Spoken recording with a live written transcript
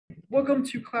Welcome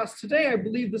to class today. I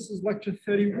believe this is lecture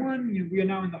 31. We are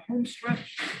now in the home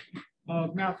stretch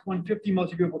of Math 150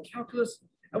 multivariable calculus.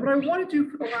 And what I want to do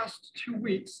for the last 2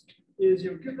 weeks is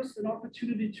give us an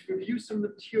opportunity to review some of the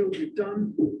material we've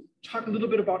done, talk a little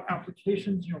bit about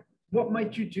applications. What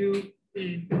might you do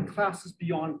in classes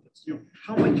beyond this?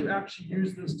 How might you actually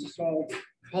use this to solve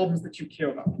problems that you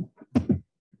care about?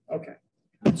 Okay.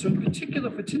 So in particular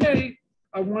for today,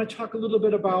 I want to talk a little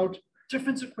bit about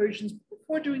difference equations.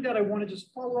 Before doing that, I want to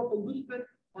just follow up a little bit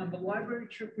on the library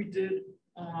trip we did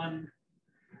on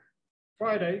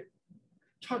Friday.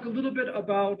 Talk a little bit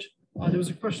about, there was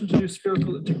a question to do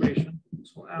spherical integration.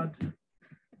 So I'll add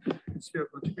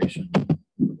spherical integration.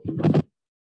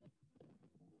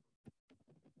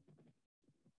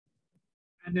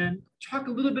 And then talk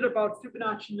a little bit about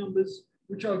Fibonacci numbers,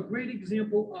 which are a great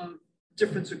example of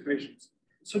difference equations.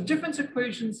 So difference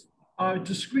equations are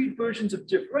discrete versions of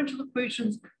differential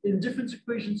equations. In difference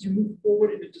equations, you move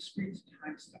forward in a discrete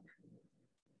time step.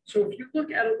 So if you look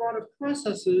at a lot of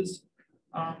processes,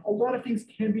 a lot of things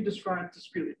can be described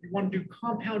discretely. If you want to do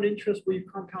compound interest, where you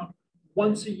compound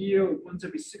once a year, or once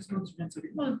every 6 months, once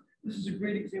every month, this is a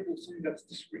great example of something that's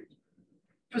discrete.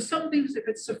 For some things, if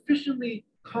it's sufficiently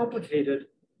complicated,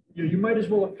 you might as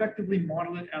well effectively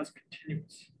model it as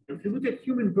continuous. If you look at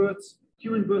human births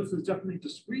is definitely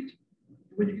discrete.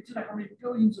 When you consider how many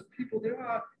billions of people there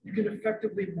are, you can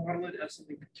effectively model it as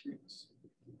something continuous.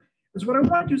 So what I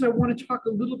want to do is I want to talk a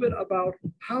little bit about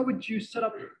how would you set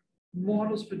up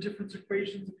models for difference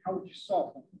equations and how would you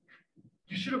solve them.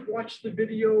 You should have watched the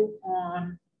video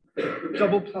on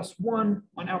double plus one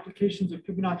on applications of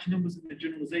Fibonacci numbers and the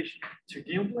generalization to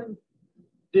gambling.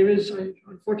 There is,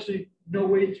 unfortunately, no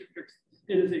way to fix this.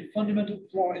 It is a fundamental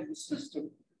flaw in the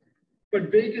system, but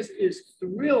Vegas is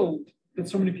thrilled that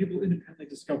so many people independently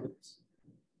discovered this.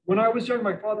 When I was young,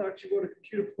 my father actually wrote a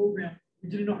computer program. He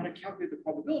didn't know how to calculate the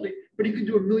probability, but he could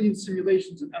do 1 million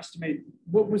simulations and estimate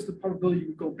what was the probability you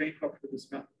would go bankrupt with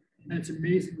this method. And it's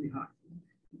amazingly high.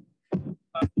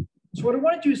 So what I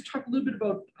want to do is talk a little bit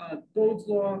about Bode's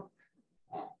law.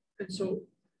 And so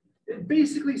it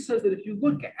basically says that if you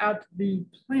look at the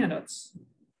planets,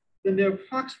 then they're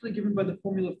approximately given by the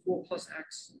formula 4 plus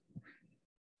x.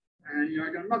 And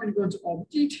I'm not going to go into all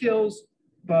the details,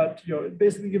 but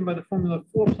basically given by the formula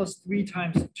 4 plus 3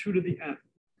 times 2 to the n.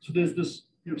 So there's this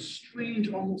strange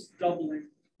almost doubling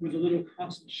with a little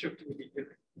constant shift in the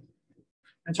beginning.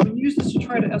 And so when you use this to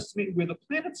try to estimate where the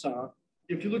planets are,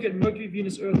 if you look at Mercury,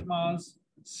 Venus, Earth, Mars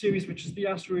series, which is the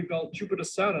asteroid belt, Jupiter,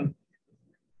 Saturn,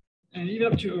 and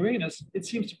even up to Uranus, it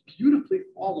seems to beautifully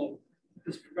follow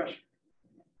this progression.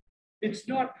 It's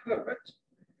not perfect,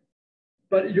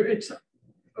 but it's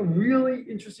a really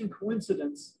interesting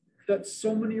coincidence that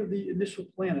so many of the initial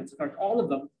planets, in fact, all of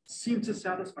them, seem to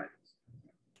satisfy this.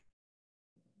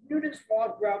 Newton's law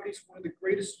of gravity is one of the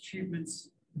greatest achievements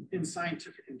in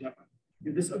scientific endeavor.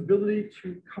 This ability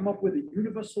to come up with a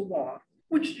universal law,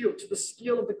 which to the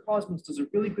scale of the cosmos does a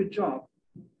really good job.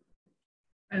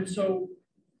 And so,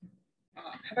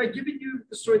 have I given you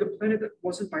the story, The Planet That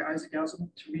Wasn't by Isaac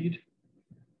Asimov to read?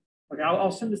 Okay,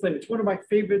 I'll send this later. It's one of my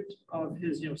favorite of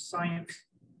his science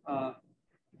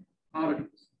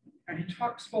articles. And he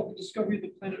talks about the discovery of the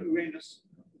planet Uranus,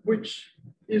 which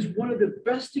is one of the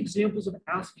best examples of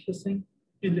ass kissing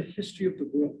in the history of the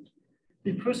world.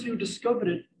 The person who discovered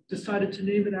it decided to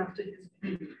name it after his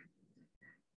king,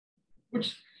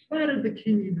 which flattered the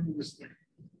king enormously.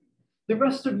 The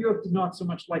rest of Europe did not so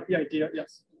much like the idea.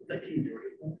 Yes,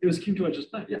 it was King George's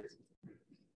planet. Yes,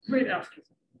 great ass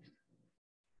kissing.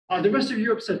 The rest of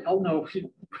Europe said, "Hell no,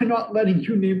 we're not letting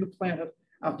you name the planet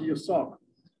after your sovereign."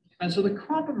 And so the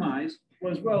compromise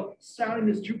was, well, Saturn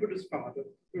is Jupiter's father,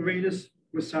 Uranus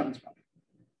was Saturn's father.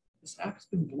 This app has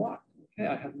been blocked. Okay,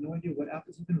 I have no idea what app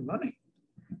has been running.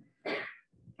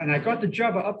 And I got the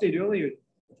Java update earlier,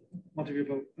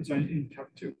 in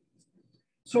chapter 2.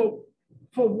 So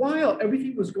for a while,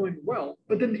 everything was going well,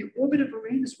 but then the orbit of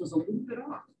Uranus was a little bit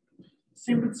off.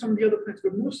 Same with some of the other planets,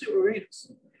 but mostly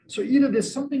Uranus. So either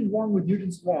there's something wrong with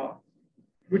Newton's law,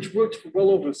 which worked for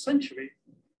well over a century,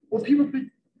 or people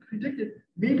predicted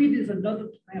maybe there's another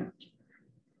planet.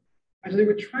 And they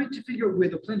were trying to figure out where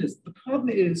the planet is. The problem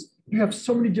is you have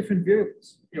so many different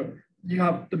variables. You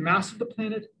have the mass of the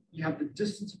planet, you have the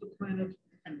distance of the planet,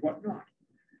 and whatnot.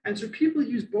 And so people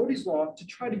use Bode's law to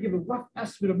try to give a rough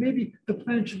estimate of maybe the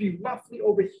planet should be roughly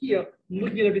over here,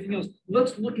 looking at everything else.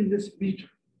 Let's look in this region.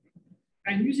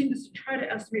 And using this to try to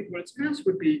estimate what its mass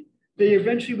would be, they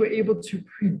eventually were able to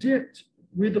predict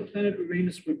where the planet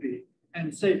Uranus would be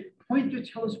and say, point your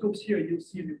telescopes here, you'll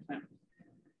see a new planet.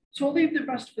 So I'll leave the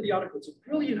rest for the article. It's a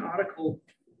brilliant article.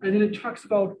 And then it talks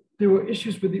about there were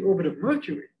issues with the orbit of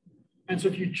Mercury. And so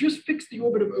if you just fix the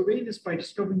orbit of Uranus by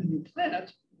discovering the new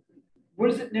planet, what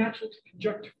is it natural to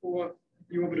conjecture for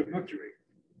the orbit of Mercury?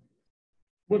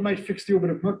 What might fix the orbit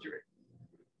of Mercury?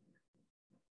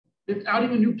 If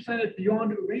adding a new planet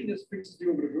beyond Uranus fixes the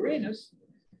orbit of Uranus,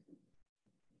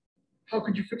 how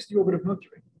could you fix the orbit of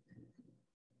Mercury?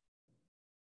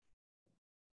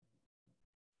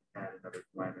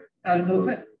 Add another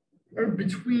planet. Or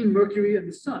between Mercury and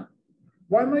the Sun.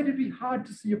 Why might it be hard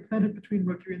to see a planet between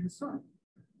Mercury and the Sun?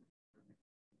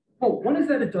 Well, one is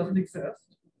that it doesn't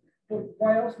exist, but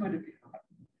why else might it be hard?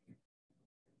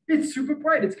 It's super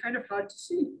bright. It's kind of hard to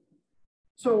see.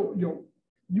 So,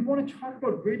 you want to talk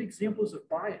about great examples of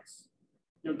bias.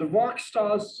 The rock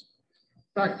stars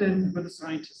back then were the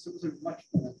scientists. It was a much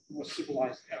more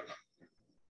civilized era.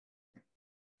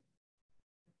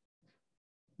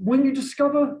 When you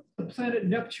discover the planet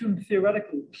Neptune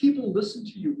theoretically, people listen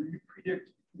to you when you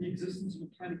predict the existence of a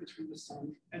planet between the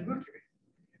Sun and Mercury.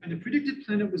 And the predicted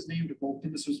planet was named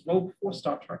Vulcan. This was well before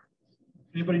Star Trek.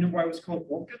 Anybody know why it was called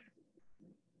Vulcan?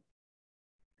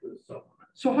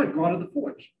 So hot, God of the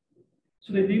Forge.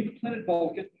 So they named the planet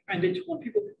Vulcan, and they told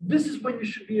people, this is when you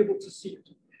should be able to see it.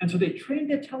 And so they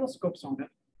trained their telescopes on it,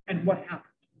 and what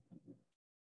happened?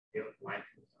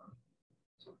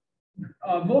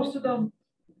 Most of them,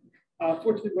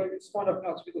 fortunately, were smart enough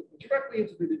not to be looking directly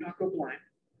into, they did not go blind.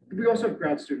 We also have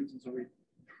grad students, and so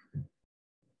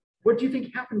what do you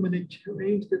think happened when they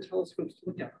trained their telescopes to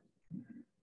look at it?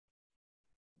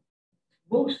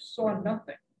 Most saw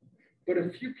nothing, but a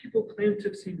few people claimed to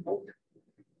have seen Vulcan.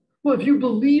 Well, if you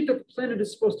believe that the planet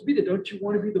is supposed to be there, don't you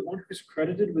want to be the one who's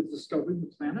credited with discovering the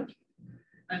planet?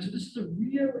 And so this is a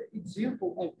real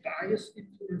example of bias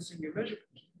influencing your measurement.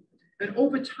 And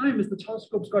over time, as the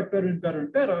telescopes got better and better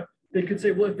and better, they could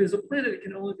say, well, if there's a planet, it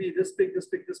can only be this big, this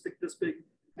big, this big, this big.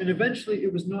 And eventually,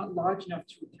 it was not large enough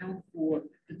to account for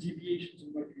the deviations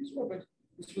in Mercury's orbit.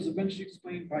 This was eventually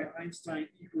explained by Einstein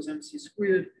equals mc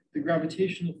squared. The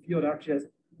gravitational field actually has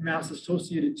mass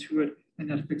associated to it, and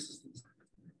that fixes things.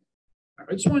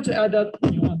 I just wanted to add that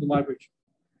on the library.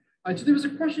 So there was a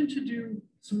question to do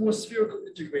some more spherical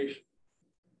integration.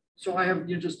 So I have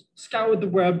just scoured the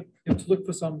web to look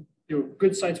for some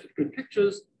good sites with good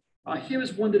pictures. Here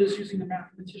is one that is using the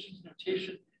mathematician's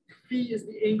notation. Phi is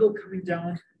the angle coming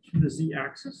down from the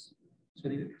z-axis. So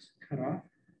I think it's cut off.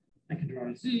 I can draw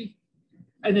a z.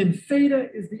 And then theta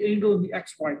is the angle in the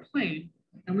xy plane.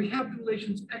 And we have the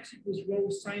relations x equals rho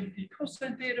sine phi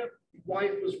cosine theta, y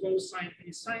equals rho sine phi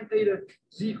sine theta,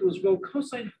 z equals rho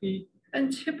cosine phi.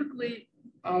 And typically,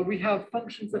 we have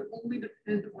functions that only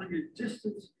depend on your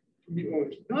distance from the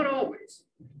origin. Not always,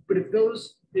 but if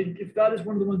that is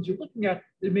one of the ones you're looking at,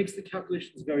 it makes the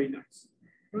calculations very nice.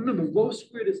 Remember, rho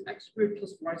squared is x squared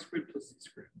plus y squared plus z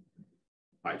squared.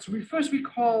 All right, so we first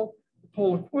recall the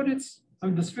polar coordinates,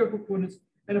 the spherical coordinates,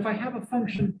 and if I have a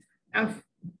function f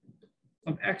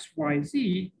of x, y,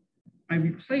 z, I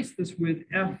replace this with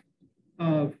f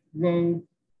of rho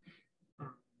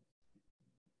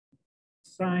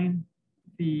sine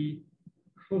phi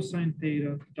cosine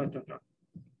theta, dot, dot, dot.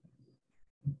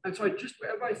 And so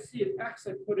wherever I see an x,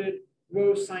 I put in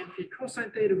rho sine phi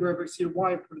cosine theta. Wherever I see a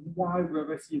y, I put in y.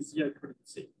 Wherever I see a z, I put in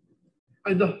z.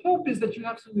 And the hope is that you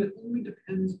have something that only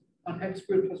depends on x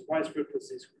squared plus y squared plus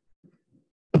z squared.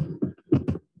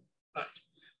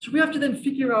 So we have to then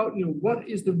figure out, what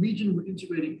is the region we're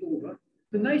integrating over.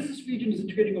 The nicest region is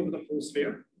integrating over the whole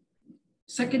sphere.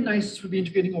 Second nicest would be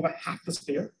integrating over half the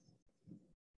sphere.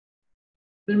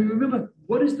 Then we remember,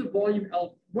 what is the volume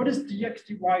L? What does dx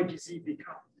dy dz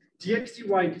become? Dx dy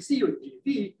dz, or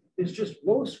dv, is just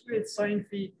rho squared sine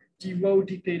phi d rho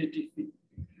d theta d phi.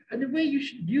 And the way you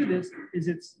should view this is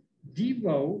it's d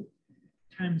rho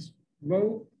times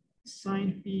rho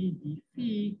sine phi d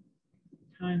phi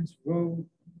times rho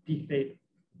d theta.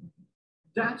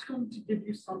 That's going to give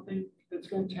you something that's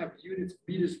going to have units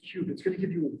meters cubed. It's going to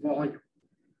give you a volume.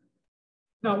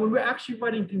 Now, when we're actually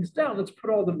writing things down, let's put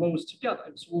all the rho's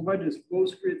together. So we'll write it as rho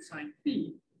squared sine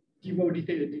phi d rho d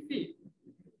theta d phi.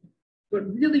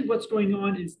 But really what's going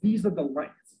on is these are the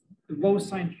lengths. The rho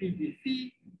sine phi d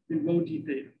phi, the rho d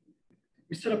theta.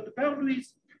 We set up the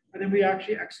boundaries, and then we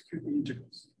actually execute the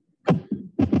integrals.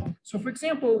 So for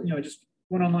example, I just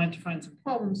went online to find some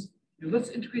problems. Let's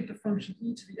integrate the function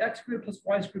e to the x squared plus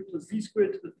y squared plus z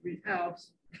squared to the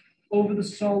 3/2 over the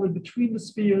solid between the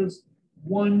spheres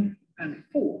 1 and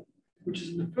 4, which is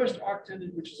in the first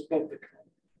arctangent, which is above the cone.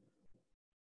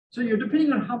 So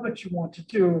depending on how much you want to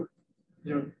do,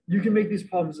 you can make these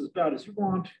problems as bad as you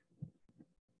want.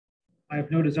 I have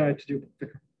no desire to do the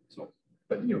cone.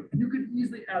 But you could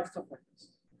easily add stuff like this.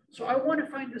 So I want to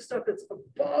find the stuff that's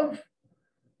above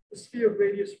the sphere of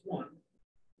radius 1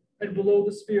 and below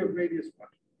the sphere of radius 1.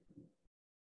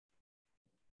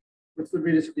 What's the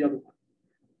radius of the other one?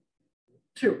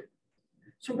 2.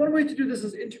 So one way to do this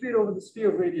is integrate over the sphere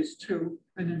of radius 2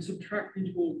 and then subtract the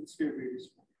integral over the sphere of radius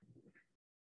 1.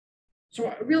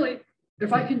 So really,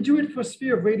 if I can do it for a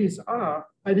sphere of radius r,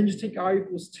 I then just take r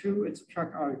equals 2 and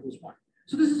subtract r equals 1.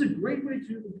 So this is a great way to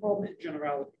do the problem in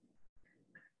generality.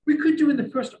 We could do in the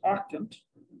first octant.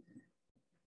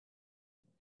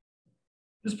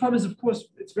 This problem is, of course,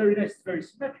 it's very nice, it's very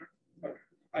symmetric. All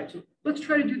right, so let's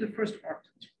try to do the first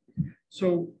octant.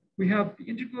 So we have the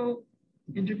integral,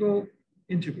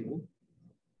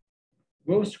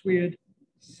 rho squared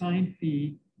sine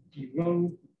phi d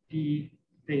rho d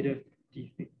theta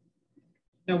d phi.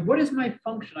 Now, what is my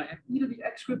function? I have e to the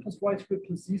x squared plus y squared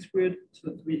plus z squared to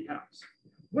the 3 halves.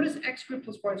 What is x squared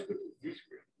plus y squared plus z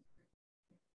squared?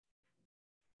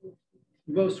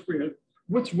 Rho squared.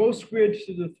 What's rho squared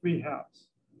to the 3 halves?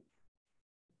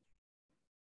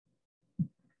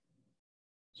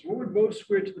 So what would rho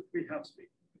squared to the 3 halves be?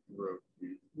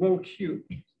 Rho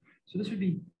cubed. So this would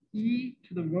be e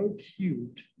to the rho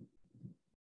cubed.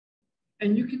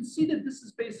 And you can see that this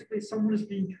is basically someone is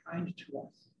being kind to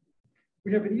us.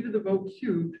 We have an e to the rho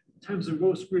cubed times the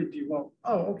rho squared d rho.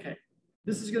 Oh, okay.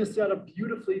 This is going to set up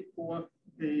beautifully for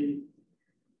a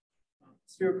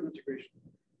spherical integration.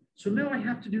 So now I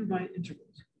have to do my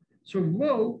integrals. So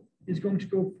rho is going to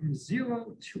go from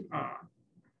 0 to r.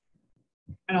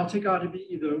 And I'll take r to be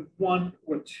either 1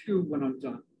 or 2 when I'm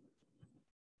done.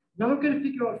 Now I'm going to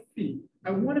figure out phi. I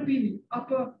want to be in the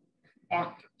upper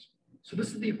octant. So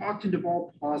this is the octant of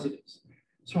all positives.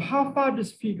 So how far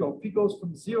does phi go? Phi goes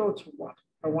from 0 to what?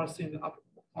 I want to stay in the upper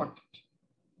octant.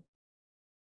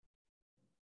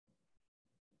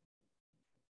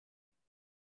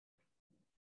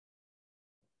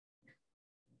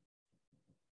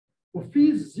 Well, phi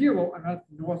is 0, I'm at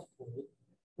the North Pole.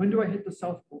 When do I hit the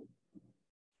South Pole?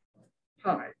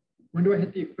 Pi. When do I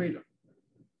hit the equator?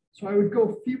 So I would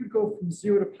go, phi would go from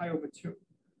 0 to pi over 2.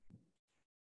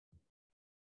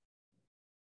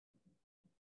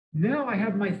 Now I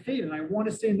have my theta, and I want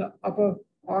to stay in the upper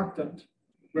octant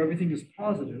where everything is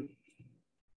positive.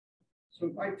 So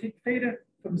if I take theta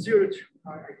from 0 to 2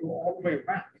 pi, I go all the way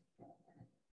around.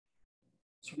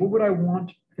 So what would I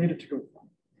want theta to go from?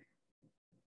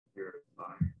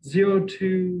 0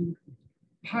 to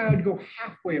pi, I'd go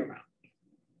halfway around.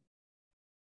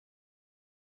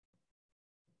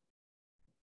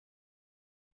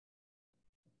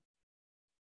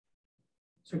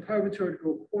 So pi over 2 would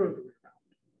go a quarter of the way around.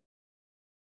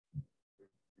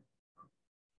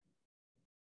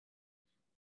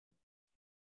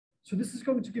 So this is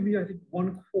going to give me, I think,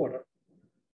 1/4.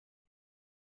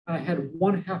 And I had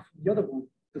 1/2 of the other one,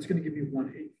 that's going to give me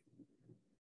 1/8.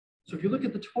 So if you look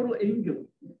at the total angular,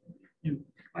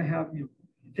 I have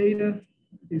theta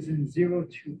is in 0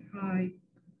 to pi,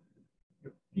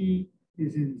 phi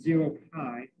is in 0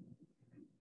 pi.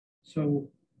 So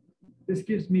this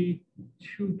gives me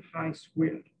 2 pi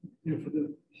squared, for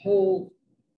the whole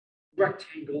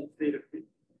rectangle of theta phi.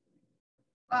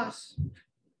 Plus,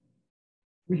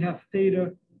 we have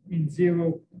theta in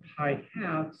 0 pi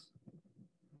halves,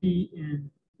 phi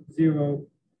in 0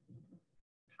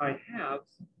 pi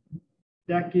halves.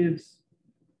 That gives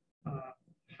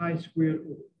pi squared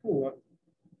over 4.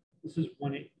 This is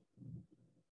 1/8.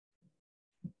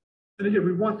 And again,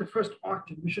 we want the first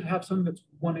octant. We should have something that's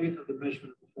 1/8 of the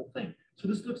measurement of the whole thing. So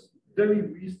this looks very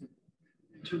reasonable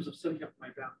in terms of setting up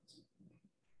my balance.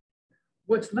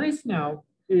 What's nice now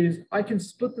is I can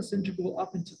split this integral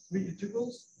up into 3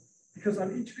 integrals because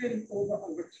I'm integrating over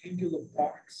a rectangular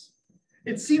box.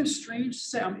 It seems strange to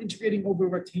say I'm integrating over a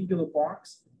rectangular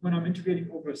box when I'm integrating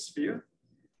over a sphere.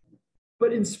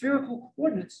 But in spherical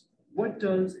coordinates, what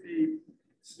does a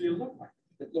sphere look like?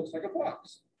 It looks like a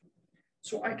box.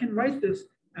 So I can write this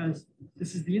as,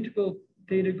 this is the integral,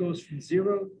 theta goes from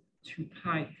 0 to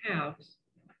pi halves,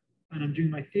 and I'm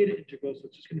doing my theta integral, so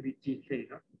it's just going to be d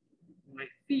theta. My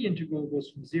phi integral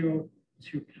goes from 0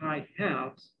 to pi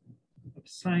halves of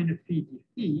sine of phi d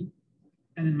phi,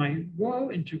 and then my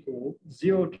rho integral,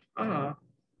 0 to r,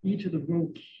 e to the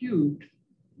rho cubed,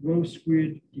 rho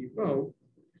squared d rho.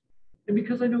 And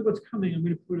because I know what's coming, I'm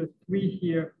going to put a 3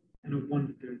 here and a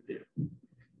 1/3 there.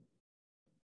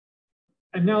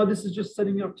 And now this is just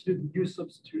setting up to do the u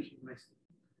substitution nicely.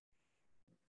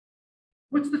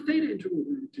 What's the theta integral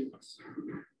going to do us?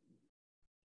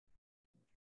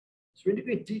 So we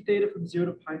integrate d theta from 0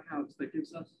 to pi halves. That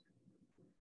gives us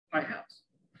pi halves.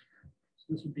 So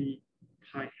this would be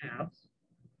pi halves.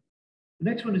 The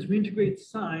next one is we integrate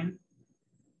sine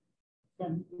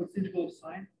from what's the integral of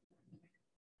sine?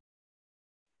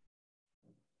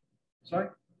 Sorry?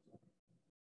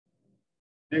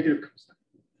 Negative cosine.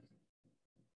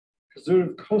 Because the root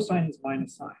of cosine is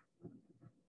minus sine.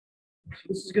 So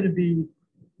this is going to be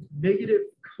negative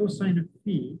cosine of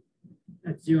phi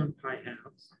at 0 and pi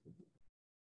halves.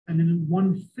 And then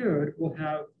 1/3 we'll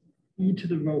have e to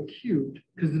the rho cubed,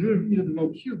 because the root of e to the rho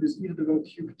cubed is e to the rho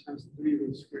cubed times 3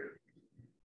 rho squared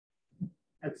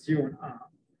at 0 and r.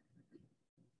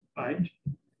 Right?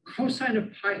 Cosine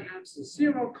of pi halves is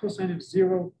 0. Cosine of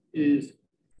 0 is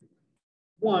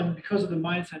 1. Because of the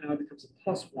minus sign now, it becomes a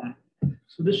plus 1.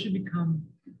 So this should become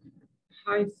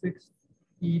pi 6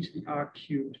 e to the r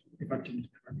cubed if I'm doing it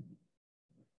correctly.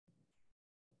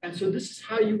 And so this is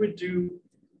how you would do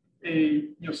a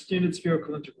standard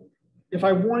spherical integral. If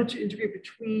I wanted to integrate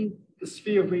between the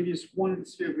sphere of radius 1 and the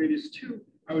sphere of radius 2,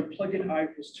 I would plug in I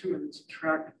equals 2 and then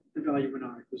subtract the value when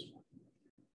I equals 1.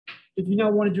 If you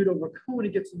now want to do it over a cone,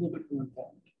 it gets a little bit more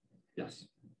involved. Yes?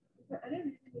 I didn't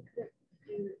think you could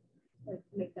do, like,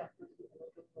 make that something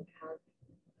like have.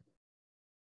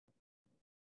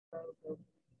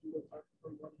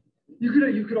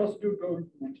 You could also do it going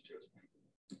from 1 to 2 as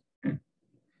well.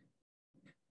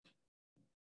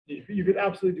 You could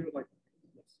absolutely do it like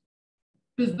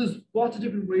this. There's lots of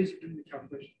different ways of doing the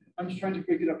calculation. I'm just trying to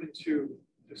break it up into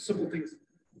simple things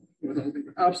with the whole thing.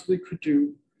 Absolutely could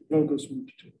do rho goes from 1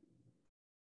 to 2.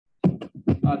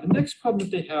 The next problem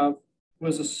that they have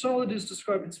was a solid is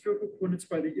described in spherical coordinates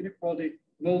by the inequality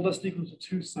rho less than equal to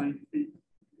 2 sine phi.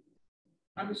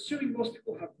 I'm assuming most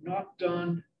people have not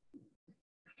done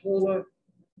polar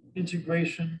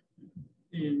integration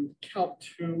in Calc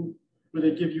 2, where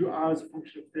they give you r as a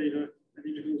function of theta, and the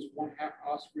integral is 1/2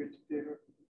 r squared to theta.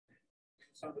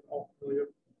 Sound at all familiar?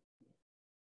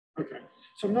 Okay,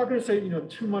 so I'm not going to say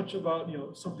too much about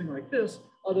something like this,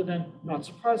 other than not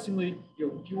surprisingly,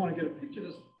 if you want to get a picture of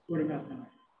this, go to Mathematica.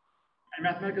 And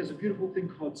Mathematica has a beautiful thing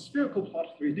called spherical plot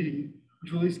 3D,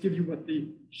 which will at least give you what the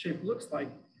shape looks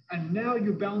like. And now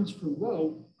your bounds for rho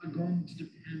are going to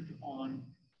depend on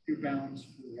your bounds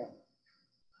for rho.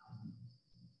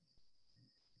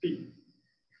 Phi.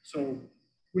 So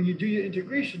when you do your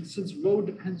integration, since rho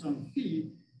depends on phi,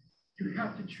 you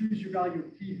have to choose your value of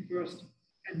phi first.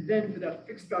 And then for that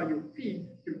fixed value of phi,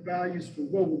 your values for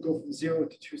rho will go from 0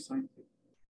 to 2 sine phi.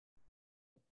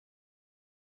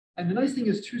 And the nice thing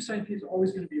is 2 sine phi is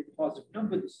always going to be a positive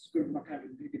number. This is good. We're not going to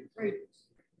have a negative radius.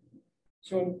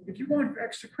 So if you want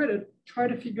extra credit, try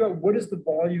to figure out what is the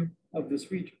volume of this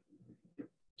region.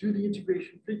 Do the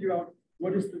integration, figure out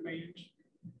what is the range,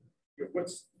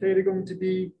 what's theta going to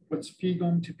be, what's phi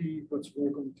going to be, what's rho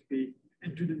going to be,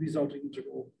 and do the resulting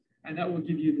integral. And that will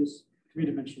give you this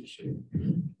three-dimensional shape.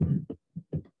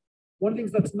 One thing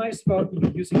that's nice about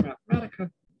using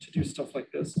Mathematica to do stuff like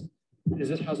this is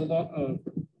it has a lot of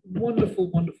wonderful,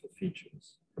 wonderful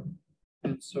features.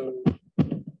 And so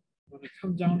when I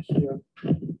come down here,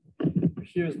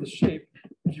 here's the shape.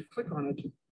 If you click on it,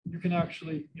 you can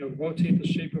actually rotate the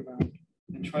shape around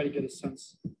and try to get a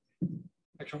sense.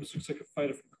 Actually, almost looks like a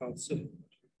fighter from Cloud City.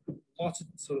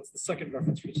 So it's the second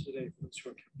reference for today for those who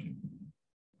are counting.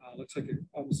 Looks like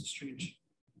almost a strange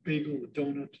bagel or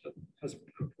donut that hasn't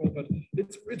been cooked well, but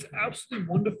it's absolutely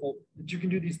wonderful that you can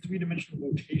do these three-dimensional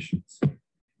rotations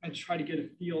and try to get a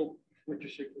feel for what your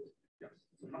shape is. Yes.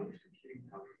 So how much computing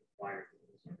power is required for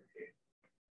this application?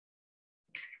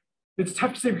 It's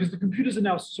tough to say because the computers are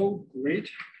now so great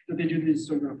that they do these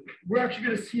so rapidly. We're actually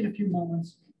going to see in a few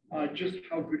moments just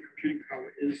how good computing power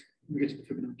is when we get to the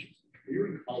Fibonacci. You're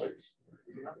in college.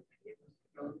 Did you have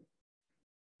a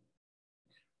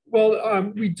Well,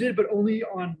 we did, but only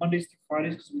on Mondays through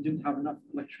Fridays because we didn't have enough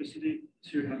electricity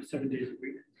to have 7 days a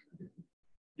week.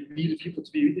 You needed people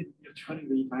to be turning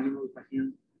the dynamo with my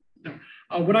hand. No.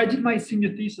 When I did my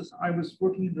senior thesis, I was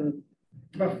working in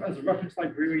as a reference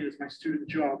librarian as my student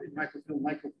job in microfilm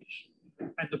microfiche.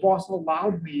 And the boss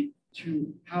allowed me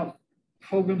to have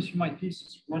programs for my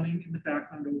thesis running in the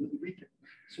background over the weekend,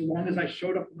 so long as I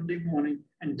showed up Monday morning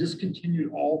and discontinued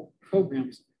all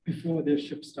programs before their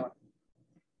shift started.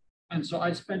 And so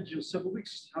I spent several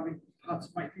weeks having parts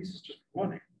of my thesis just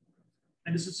running.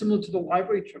 And this is similar to the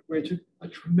library trip where it took a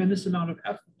tremendous amount of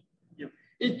effort.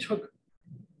 It took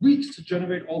weeks to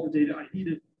generate all the data I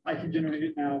needed. I can generate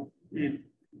it now in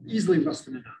easily less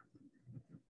than an hour.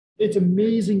 It's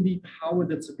amazing the power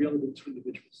that's available to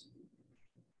individuals.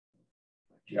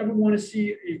 If you ever want to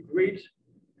see a great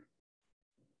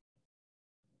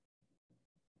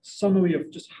summary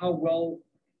of just how well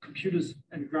computers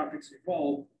and graphics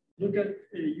evolve, look at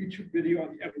a YouTube video on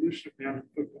the evolution of Madden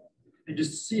football and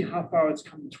just see how far it's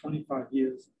come in 25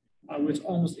 years, where it's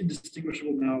almost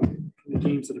indistinguishable now from in the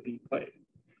games that are being played.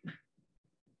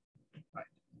 Right.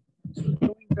 So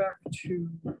going back to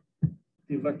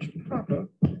the lecture proper.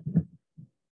 All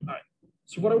right.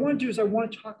 So what I want to do is I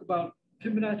want to talk about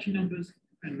Fibonacci numbers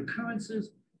and recurrences.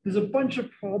 There's a bunch of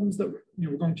problems that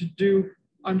we're going to do.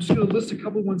 I'm just going to list a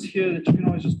couple ones here that you can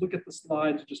always just look at the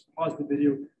slides or just pause the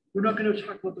video. We're not going to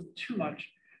talk about them too much.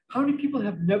 How many people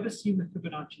have never seen the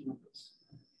Fibonacci numbers?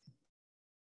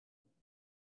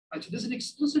 All right, so there's an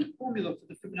explicit formula for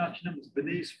the Fibonacci numbers,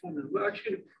 Benet's formula. We're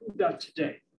actually going to prove that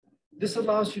today. This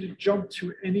allows you to jump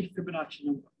to any Fibonacci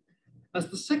number. As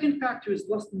the second factor is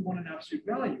less than 1 in absolute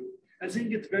value, as n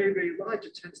gets very, very large,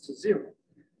 it tends to 0.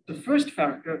 The first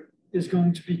factor is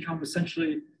going to become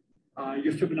essentially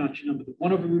your Fibonacci number, the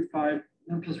 1 over root 5,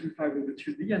 1 plus root 5 over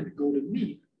 2 to the end, the golden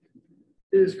mean,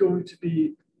 is going to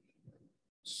be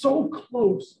so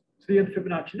close to the nth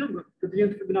Fibonacci number that the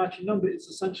nth Fibonacci number is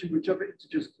essentially whichever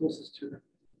integer is closest to them.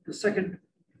 The second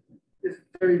is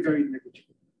very, very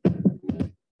negligible.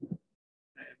 I'm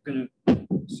going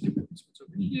to skip what's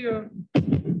over here.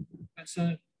 And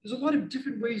so there's a lot of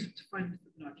different ways of defining the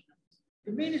Fibonacci numbers.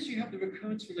 The main is you have the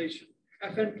recurrence relation.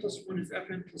 Fn plus 1 is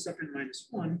Fn plus Fn minus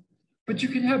 1. But you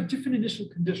can have different initial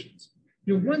conditions.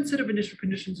 One set of initial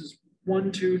conditions is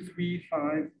 1, 2, 3,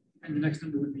 5, and the next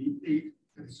number would be 8,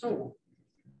 and so on.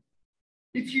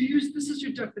 If you use this as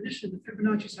your definition, the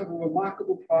Fibonacci's have a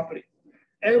remarkable property.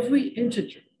 Every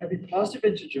integer, every positive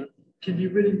integer, can be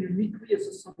written uniquely as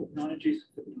a sum of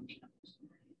non-adjacent Fibonacci numbers.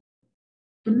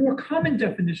 The more common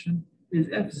definition is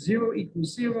F0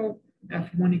 equals 0,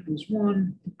 F1 equals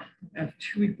 1,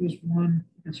 F2 equals 1,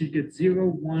 and so you get 0,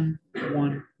 1,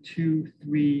 1, 2,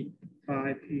 3,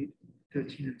 5, 8,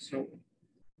 13, and so on.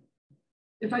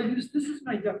 If I use this as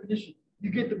my definition,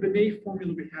 you get the Benet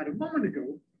formula we had a moment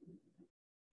ago,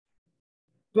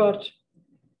 but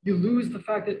you lose the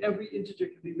fact that every integer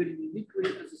can be written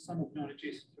uniquely as a sum of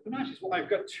non-adjacent Fibonacci's. Well, I've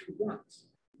got 2 1s.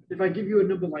 If I give you a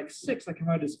number like 6, I can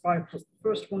write it as 5 plus the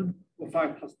first one, or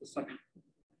 5 plus the second.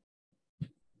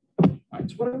 All right,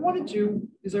 so what I want to do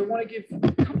is I want to give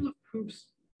a couple of proofs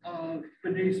of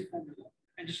Benet's formula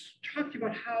and just talk to you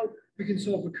about how we can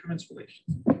solve recurrence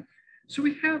relations. So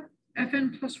we have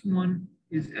Fn plus 1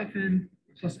 is Fn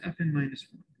plus Fn minus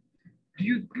 1. Do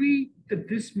you agree that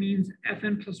this means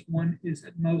Fn plus 1 is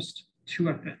at most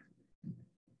 2Fn?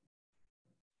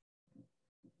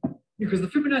 Because the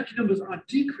Fibonacci numbers are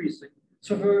decreasing.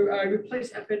 So if I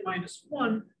replace Fn minus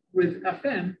 1 with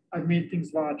Fn, I've made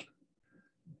things larger.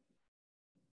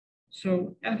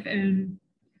 So Fn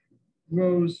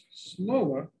grows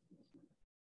slower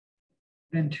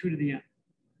than 2 to the n.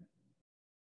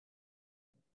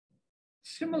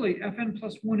 Similarly, Fn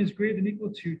plus 1 is greater than or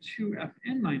equal to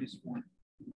 2Fn minus 1.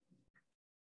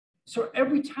 So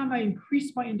every time I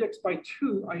increase my index by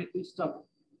 2, I at least double.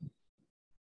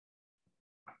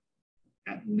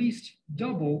 At least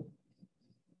double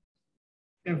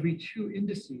every 2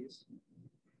 indices.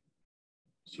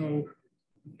 So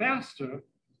faster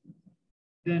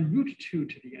than root 2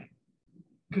 to the n,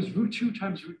 because root 2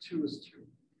 times root 2 is 2.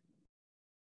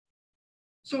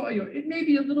 So it may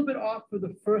be a little bit off for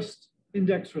the first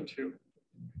index or 2,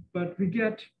 but we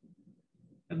get,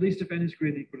 at least if n is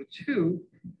greater than or equal to 2,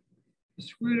 the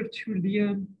square root of 2 to the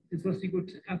n is less than or equal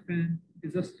to Fn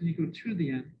is less than or equal to 2 to the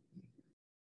n.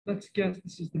 Let's guess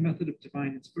this is the method of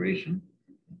divine inspiration,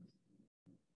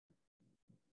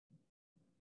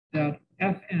 that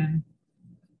Fn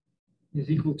is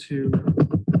equal to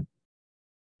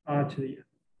r to the n.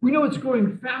 We know it's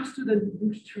growing faster than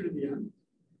root 2 to the n.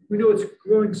 We know it's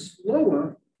growing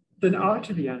slower than r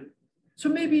to the n. So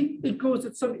maybe it goes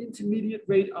at some intermediate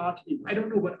rate r to the n. I don't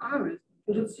know what r is,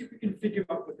 but let's see if we can figure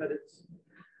out what that is.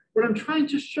 What I'm trying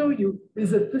to show you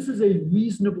is that this is a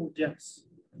reasonable guess.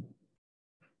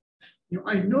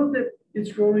 I know that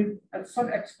it's growing at some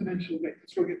exponential rate.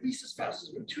 It's growing at least as fast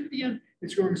as root 2 to the n.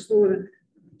 It's growing slower than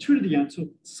 2 to the n, so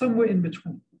somewhere in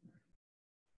between.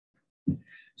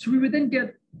 So we would then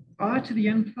get r to the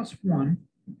n plus 1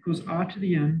 equals r to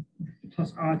the n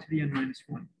plus r to the n minus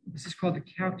 1. This is called the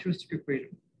characteristic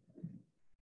equation,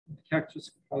 the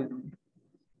characteristic polynomial.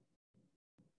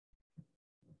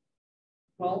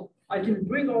 Well, I can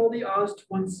bring all the r's to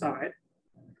one side,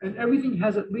 and everything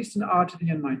has at least an r to the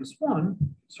n minus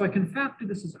 1. So I can factor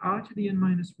this as r to the n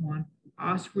minus 1,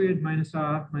 r squared minus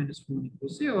r minus 1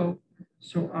 equals 0.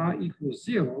 So r equals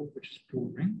 0, which is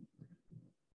boring.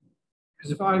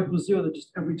 Because if r equals 0, then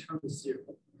just every term is 0.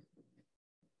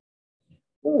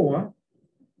 Or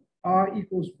r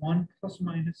equals 1 plus or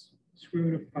minus square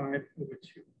root of 5 over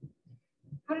 2.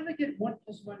 How did I get 1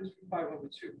 plus or minus 5 over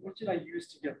 2? What did I use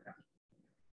to get that?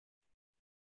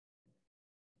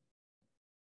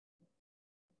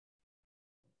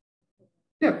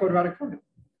 Yeah, quadratic formula.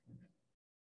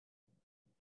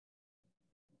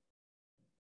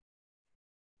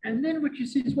 And then what you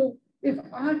see is, well, if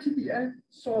r to the n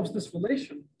solves this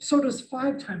relation, so does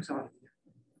 5 times r to the n.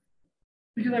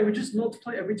 Because I would just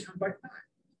multiply every term by 5.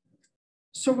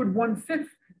 So would 1/5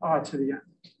 r to the n.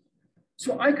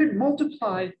 So I could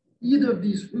multiply either of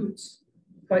these roots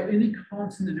by any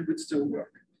constant and it would still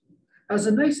work. As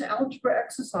a nice algebra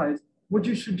exercise, what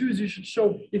you should do is you should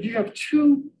show if you have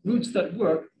 2 roots that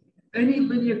work, any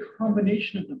linear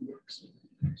combination of them works.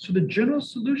 So the general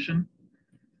solution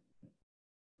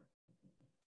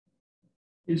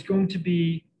is going to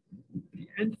be the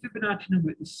nth Fibonacci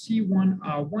number is C1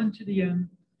 R1 to the n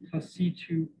plus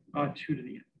C2 R2 to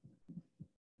the n.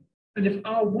 And if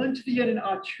R1 to the n and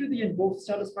R2 to the n both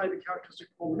satisfy the characteristic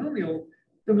polynomial,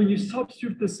 then when you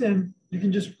substitute this in, you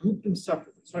can just group them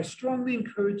separately. So I strongly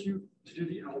encourage you to do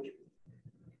the algebra.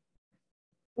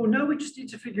 Well, now we just need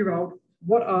to figure out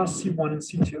what are C1 and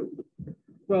C2.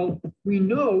 Well, we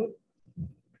know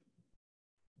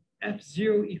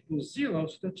F0 equals 0,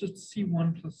 so that's just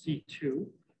C1 plus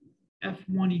C2.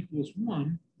 F1 equals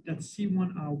 1, that's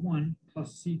C1 R1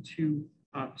 plus C2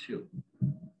 R2.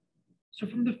 So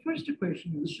from the first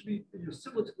equation, this should be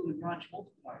similar to the Lagrange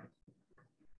multiplier.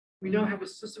 We now have a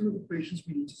system of equations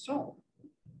we need to solve.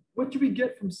 What do we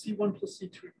get from C1 plus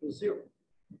C2 equals 0?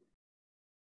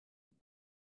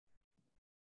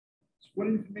 So what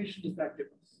information does that give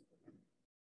us?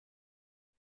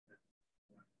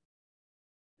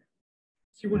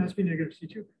 C1 has to be negative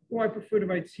C2, or I prefer to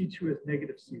write C2 as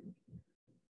negative C1.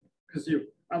 Because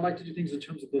I like to do things in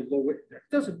terms of the lower index.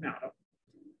 Doesn't matter.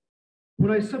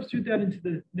 When I substitute that into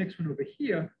the next one over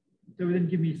here, that would then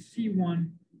give me C1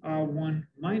 R1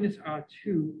 minus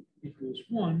R2 equals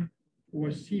 1, or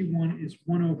C1 is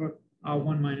 1 over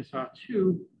R1 minus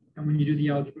R2, and when you do the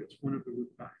algebra, it's 1 over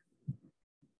root 5.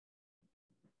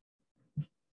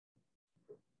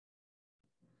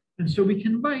 And so we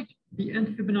can write the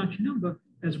nth Fibonacci number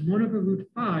as 1 over root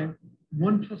 5,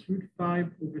 1 plus root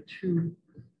 5 over 2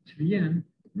 to the n,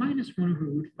 minus 1 over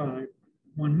root 5,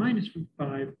 1 minus root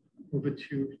 5 over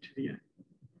 2 to the n.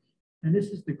 And this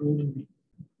is the golden mean.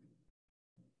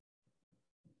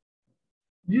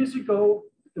 Years ago,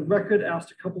 the record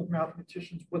asked a couple of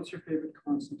mathematicians, what's your favorite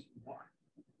constant and why?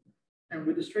 And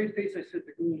with a straight face, I said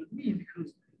the golden mean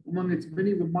because among its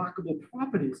many remarkable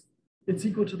properties, it's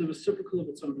equal to the reciprocal of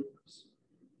its own inverse.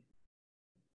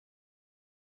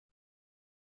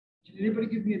 Can anybody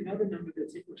give me another number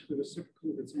that's equal to the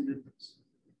reciprocal of its own inverse?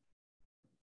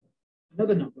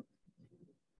 Another number.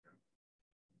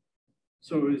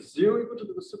 So is 0 equal to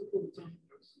the reciprocal of its own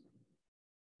inverse?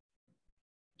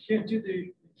 Can't do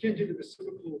the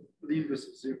reciprocal of the inverse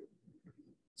of 0.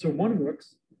 So 1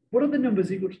 works. What are the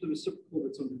numbers equal to the reciprocal of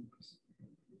its own inverse?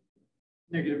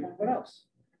 Negative 1. What else?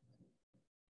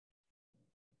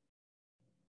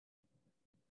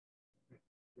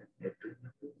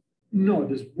 No,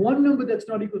 there's one number that's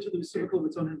not equal to the reciprocal of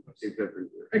its own inverse.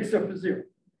 Except for 0.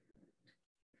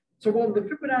 So while the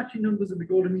Fibonacci numbers and the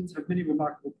golden means have many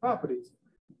remarkable properties,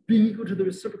 being equal to the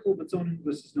reciprocal of its own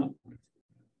inverse is not.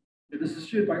 This is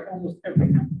shared by almost every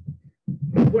number.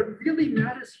 What really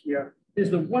matters here is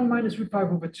the 1 minus root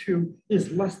 5 over 2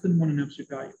 is less than 1 in absolute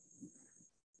value.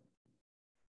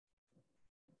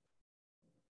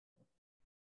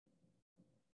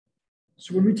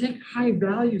 So when we take high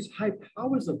values, high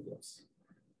powers of this,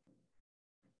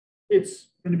 it's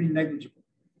going to be negligible.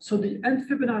 So the nth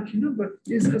Fibonacci number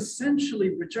is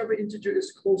essentially whichever integer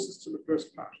is closest to the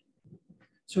first part.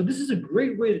 So this is a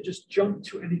great way to just jump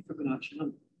to any Fibonacci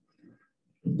number.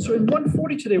 So in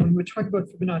 140 today, when we were talking about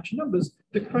Fibonacci numbers,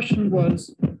 the question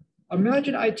was,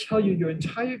 imagine I tell you your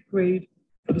entire grade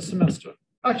for the semester,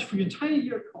 actually for your entire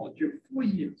year of college, you have 4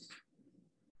 years,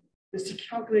 is to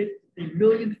calculate a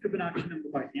millionth Fibonacci number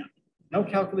by hand. No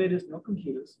calculators, no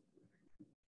computers.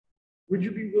 Would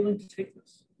you be willing to take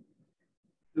this?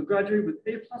 You'll graduate with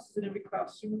A pluses in every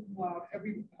class, summa cum laude,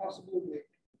 every possible way.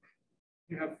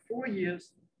 You have 4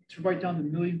 years to write down the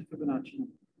millionth Fibonacci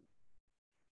number.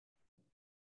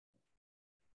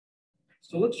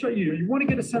 So let's show you. You want to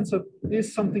get a sense of,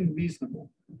 is something reasonable?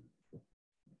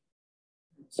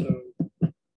 So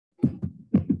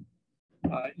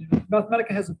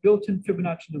Mathematica has a built-in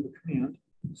Fibonacci number command.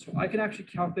 So I can actually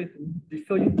calculate the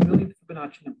millionth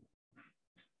Fibonacci number.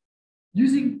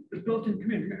 Using the built-in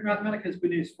command, Mathematica has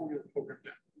Benet's formula programmed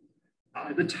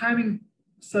in. The timing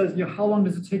says, how long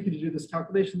does it take you to do this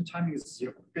calculation? The timing is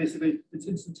 0. Basically, it's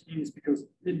instantaneous because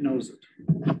it knows it.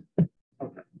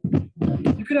 Okay.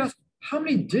 You could ask, how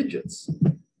many digits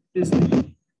is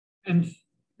the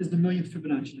millionth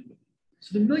Fibonacci number?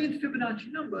 So the millionth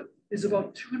Fibonacci number is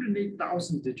about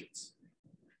 208,000 digits.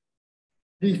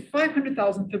 The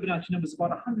 500,000 Fibonacci number is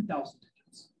about 100,000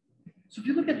 digits. So if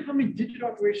you look at how many digit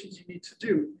operations you need to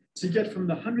do to get from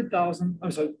the 100,000,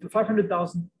 I'm sorry, the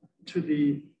 500,000 to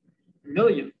the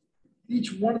million,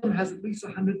 each one of them has at least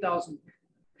 100,000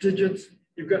 digits.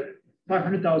 You've got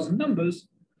 500,000 numbers.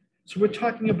 So we're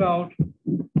talking about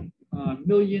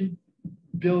million,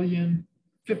 billion,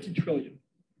 50 trillion.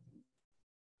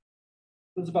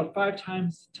 That's about 5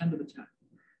 times 10 to the 10.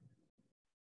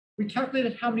 We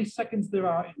calculated how many seconds there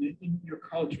are in your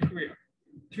college career.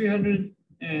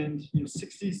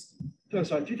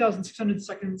 3,600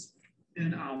 seconds in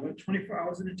an hour, 24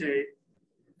 hours in a day,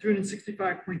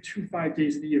 365.25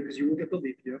 days in a year, because you will get the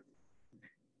leap year.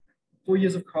 4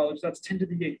 years of college, that's 10 to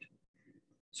the 8.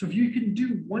 So if you can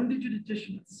do 1 digit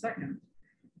addition a second,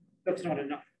 that's not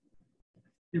enough.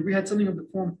 If we had something of the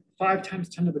form 5 times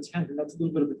 10 to the 10, and that's a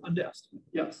little bit of an underestimate.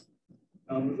 Yes.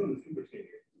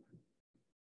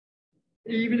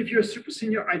 Even if you're a super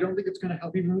senior, I don't think it's going to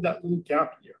help even with that little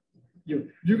gap here.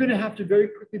 You're going to have to very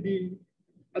quickly be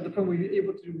at the point where you're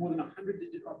able to do more than 100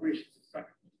 digit operations a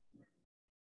second.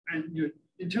 And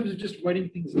in terms of just writing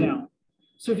things down.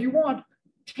 So if you want,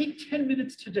 take 10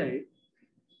 minutes today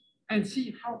and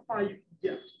see how far you can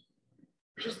get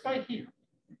just by hand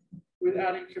with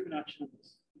adding Fibonacci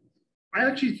numbers. I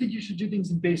actually think you should do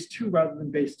things in base 2 rather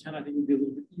than base 10. I think it would be a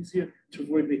little bit easier to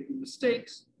avoid making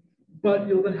mistakes, but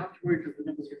you'll then have to worry because the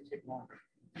numbers are going to take longer.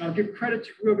 And I'll give credit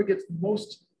to whoever gets the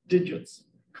most digits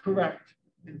correct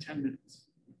in 10 minutes.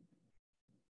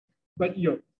 But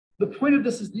the point of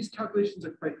this is these calculations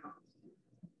are quite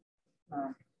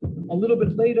hard. A little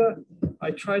bit later,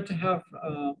 I tried to have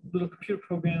a little computer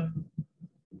program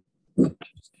to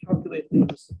just calculate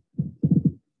things.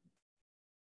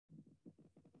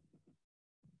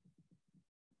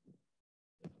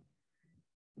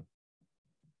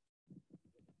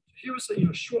 Here was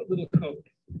a short little code.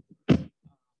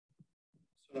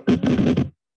 So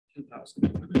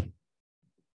 10,000.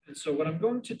 And so what I'm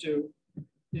going to do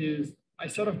is I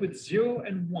start off with 0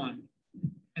 and 1.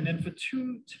 And then for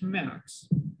 2 to max,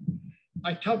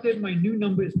 I calculate my new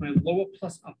number is my lower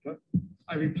plus upper.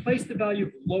 I replace the value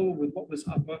of lower with what was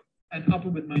upper and upper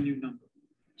with my new number.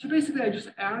 So basically I just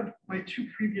add my 2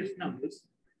 previous numbers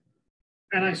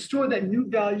and I store that new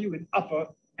value in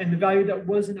upper and the value that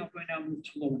was in upper now moved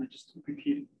to lower and I just keep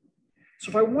repeating. So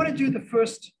if I want to do the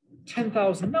first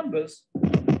 10,000 numbers,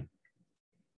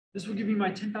 this will give me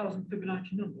my 10,000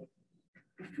 Fibonacci number.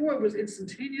 Before it was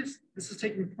instantaneous, this is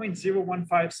taking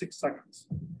 0.0156 seconds.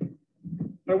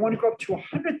 If I want to go up to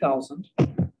 100,000, it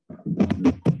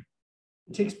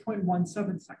takes 0.17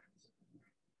 seconds.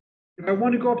 If I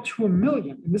want to go up to 1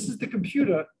 million, and this is the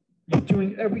computer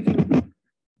doing everything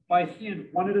by hand,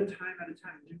 one at a time,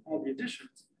 doing all the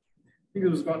additions, I think it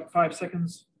was about 5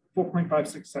 seconds,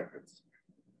 4.56 seconds.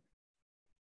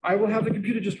 I will have the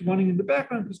computer just running in the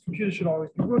background because computers should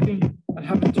always be working and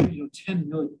have it do 10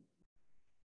 million.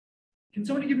 Can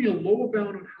somebody give me a lower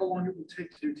bound on how long it will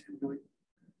take to do 10 million?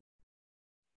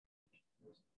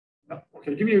 No.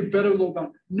 Okay, give me a better lower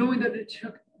bound, knowing that it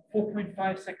took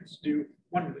 4.5 seconds to do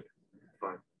 1 million.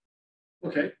 Fine.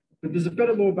 Okay, but there's a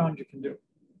better lower bound you can do.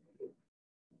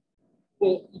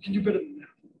 Well, you can do better than that.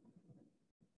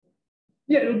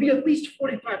 Yeah, it'll be at least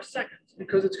 45 seconds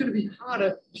because it's going to be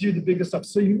harder to do the bigger stuff.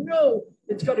 So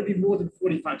it's got to be more than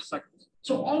 45 seconds.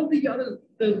 So all the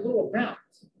lower bounds,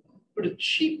 but a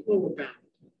cheap lower bound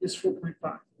is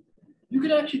 4.5. You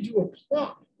could actually do a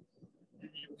plot and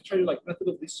try to method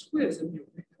of least squares and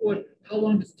record how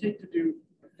long does it take to do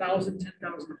 1,000,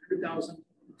 10,000, 100,000,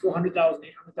 400,000,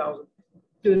 800,000.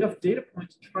 Get enough data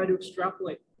points to try to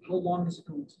extrapolate how long is it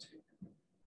going to take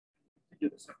to do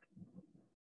this.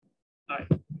 All right.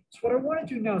 So what I want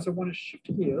to do now is I want to shift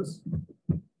gears,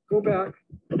 go back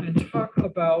and talk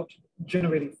about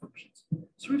generating functions.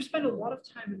 So we've spent a lot of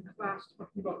time in class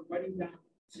talking about writing down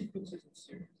sequences and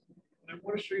series. And I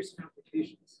want to show you some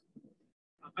applications.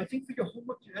 I think for your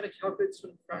homework, you had to calculate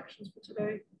certain fractions for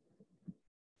today.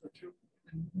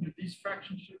 And these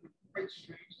fractions should be quite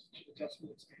strange to the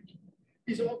decimal expansion.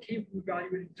 These all came from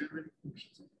evaluating generating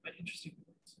functions at interesting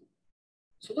points.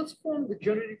 So let's form the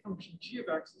generating function g of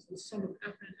x as the sum of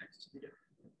f and x to the n.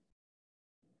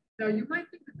 Now you might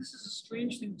think that this is a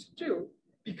strange thing to do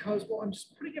because, well, I'm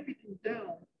just putting everything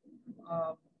down.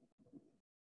 I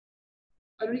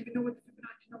don't even know what the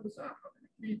Fibonacci numbers are. How can I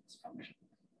create this function?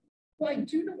 Well, I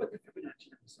do know what the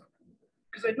Fibonacci numbers are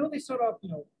because I know they start off,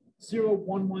 0,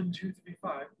 1, 1, 2, 3,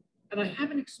 5, and I have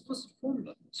an explicit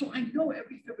formula. So I know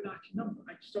every Fibonacci number.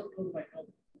 I just don't know that I know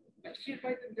them. I can't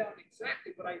write them down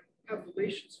exactly, but I have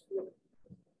relations for them.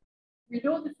 We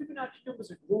know the Fibonacci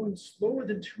numbers are growing lower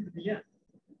than 2 to the n,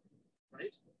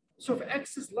 right? So if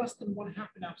x is less than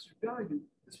 1/2 an absolute value,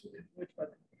 this will converge by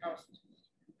the comparison test.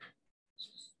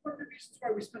 So this is one of the reasons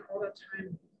why we spent all that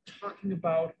time talking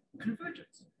about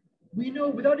convergence. We know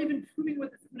without even proving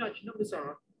what the Fibonacci numbers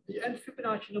are, the n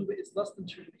Fibonacci number is less than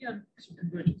 2 to the n, so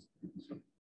convergence. So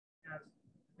as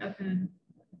Fn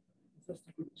is less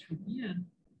than 2 to the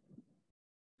n,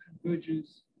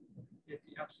 converges if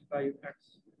the absolute value of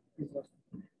x is less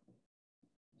than 1.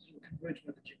 So we'll converge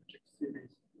with the geometric series.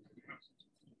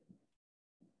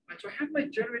 Right, so I have my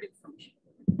generating function.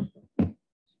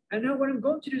 And now what I'm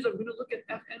going to do is I'm going to look at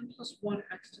Fn plus 1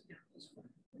 x to the n plus 1.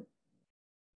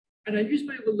 And I use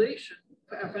my relation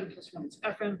for Fn plus 1. It's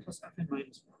Fn plus Fn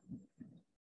minus 1.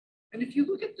 And if you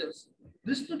look at this,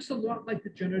 this looks a lot like the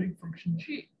generating function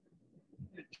g.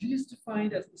 G is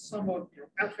defined as the sum of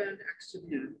Fn x to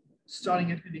the n,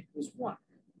 starting at n equals 1.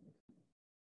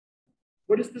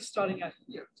 What is this starting at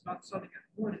here? It's not starting at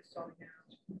 1, it's starting at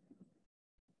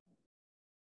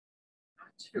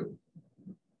 2.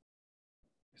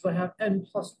 Because I have n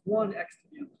plus 1 x to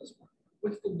the n plus 1.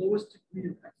 What's the lowest degree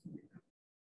of x to the n?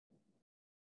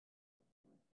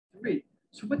 3.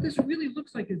 So what this really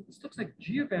looks like is this looks like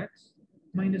g of x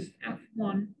minus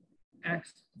f1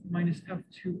 x minus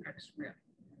f2 x squared.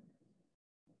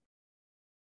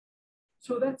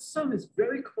 So that sum is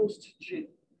very close to g.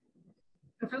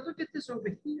 If I look at this over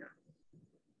here,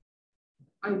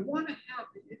 I want to have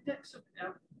the index of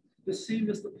f the same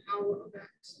as the power of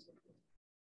x.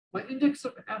 My index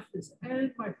of f is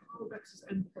n, my power of x is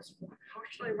n plus 1. How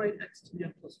should I write x to the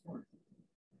n plus 1?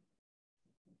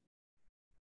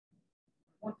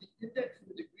 I want the index and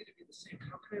the degree to be the same.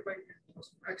 How can I write n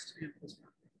plus x to the n plus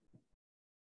 1?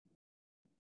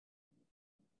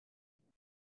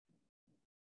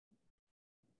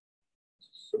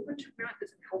 So much of math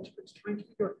is algebra. It's trying to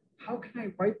figure out how can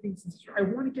I write things in such a way. I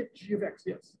want to get g of x,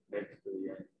 yes.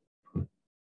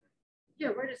 Yeah,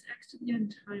 write as x to the n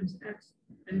times x,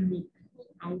 and we'll pull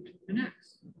out an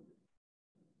x.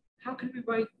 How can we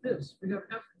write this? We have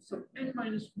f sub n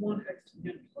minus 1 x to the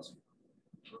n plus 1.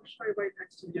 How should I write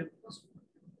x to the n plus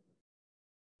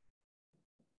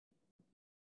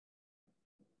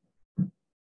 1?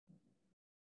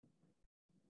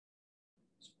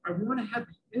 So I want to have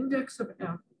the index of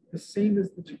f the same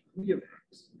as the degree of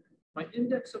x. My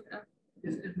index of f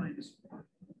is n minus 1.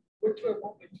 What do I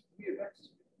want my degree of x to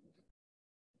be?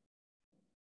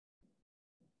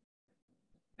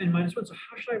 N minus 1. So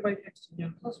how should I write x to the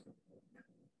n plus 1?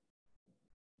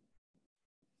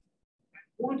 I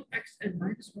want x n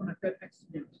minus 1. I've got x to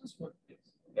the n plus 1.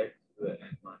 Yes. X to the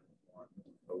n minus 1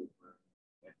 over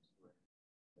x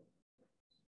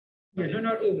squared. Yeah, no,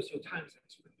 not over, so times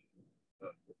x squared.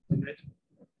 Right?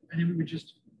 And then we would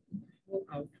just pull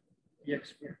out the x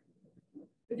squared.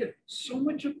 Again, so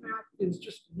much of math is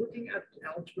just looking at the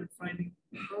algebra and finding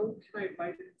how can I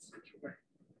write it in such a way.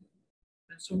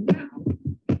 And so now,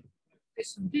 play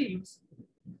some games.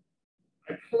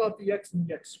 I pull out the x and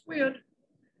the x squared,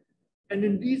 and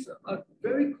then these are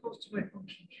very close to my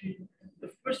function g.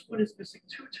 The first one is missing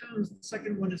 2 terms, the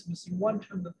second one is missing 1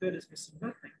 term, the third is missing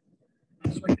nothing.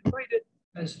 And so I can write it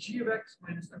as g of x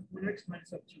minus f1x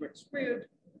minus f2x squared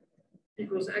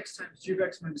equals x times g of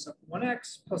x minus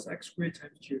f1x plus x squared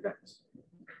times g of x.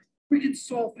 We can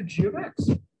solve for g of x.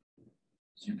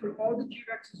 So you put all the g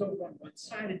of x's over on one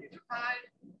side and you divide.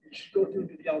 You should go through and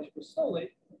do the algebra slowly.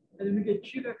 And then we get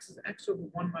g of x is x over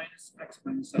 1 minus x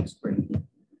squared.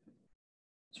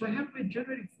 So I have my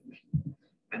generating function.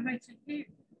 I might say, hey,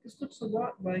 this looks a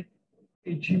lot like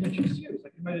a geometric series. I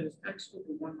can write it as x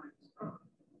over 1 minus r.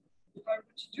 If I were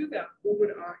to do that, what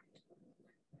would r equal?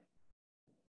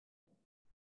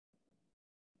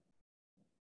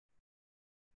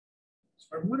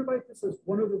 So I want to write this as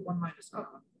 1 over 1 minus r.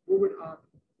 What would r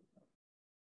be?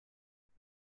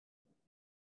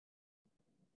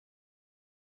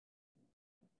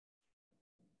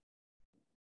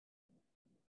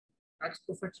 X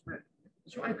plus x squared.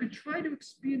 So I could try to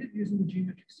expand it using the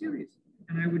geometric series,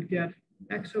 and I would get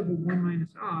x over 1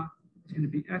 minus r is going to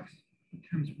be x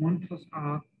times 1 plus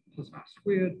r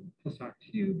squared plus r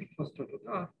cubed plus dot dot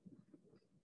dot.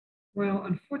 Well,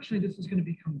 unfortunately, this is going to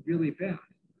become really bad.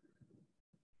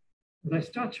 As I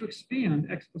start to expand,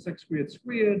 x plus x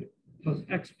squared plus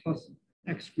x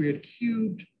squared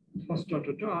cubed plus dot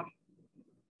dot dot.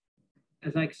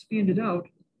 As I expand it out,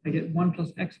 I get 1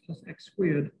 plus x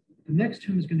squared. The next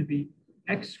term is going to be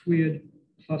x squared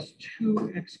plus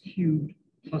 2x cubed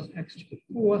plus x to the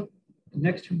 4th. The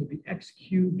next term will be x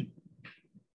cubed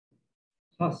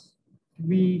plus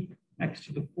 3x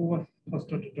to the 4th plus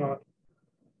dot dot dot.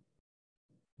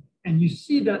 And you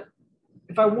see that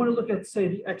if I want to look at, say,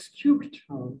 the x cubed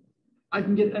term, I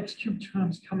can get x cubed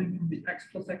terms coming from the x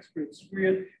plus x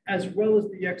squared as well as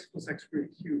the x plus x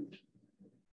cubed.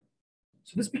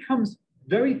 So this becomes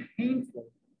very painful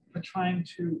for trying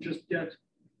to just get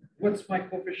what's my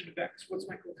coefficient of x, what's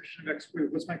my coefficient of x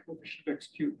squared, what's my coefficient of x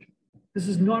cubed. This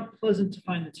is not pleasant to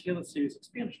find the Taylor series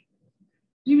expansion.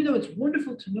 Even though it's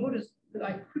wonderful to notice that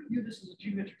I could view this as a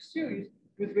geometric series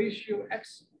with ratio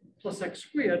x plus x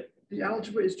squared, the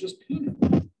algebra is just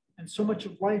painful. And so much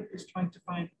of life is trying to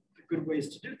find the good ways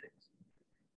to do things.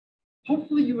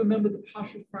 Hopefully you remember the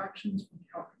partial fractions from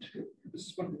Calc 2. This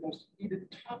is one of the most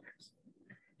needed topics.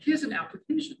 Here's an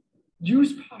application.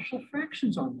 Use partial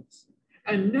fractions on this.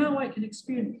 And now I can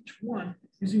expand each one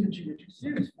using the geometric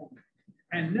series formula.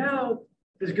 And now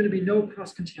there's going to be no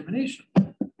cross-contamination.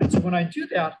 And so when I do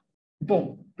that,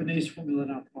 boom, Benet's formula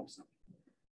now pops up.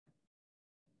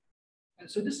 And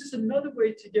so this is another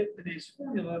way to get Benet's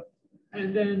formula.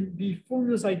 And then the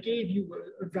formulas I gave you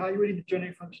were evaluating the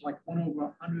generating function like 1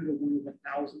 over 100 or 1 over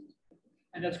 1,000.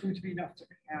 And that's going to be enough to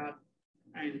add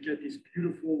and get these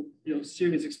beautiful,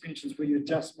 series expansions where your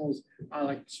decimals are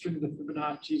like the string of the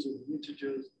Fibonacci's or the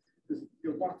integers. There's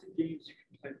lots of games you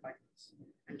can play like this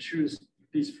and choose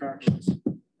these fractions.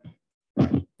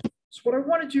 So what I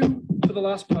want to do for the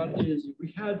last part is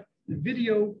we had the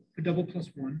video for double plus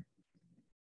one.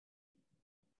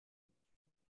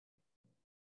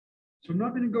 So I'm not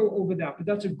going to go over that, but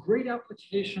that's a great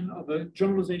application of a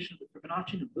generalization of the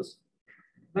Fibonacci numbers.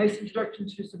 Nice introduction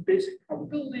to some basic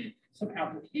probability, some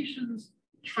applications,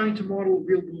 trying to model a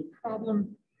real-world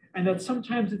problem, and that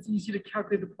sometimes it's easy to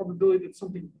calculate the probability that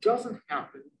something doesn't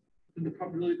happen than the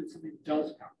probability that something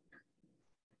does happen.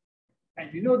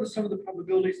 And you know that some of the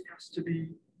probabilities has to be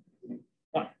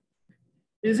 1.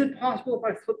 Is it possible if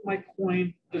I flip my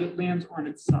coin that it lands on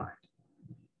its side?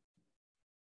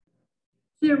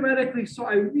 Theoretically, so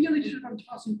I really should, if I'm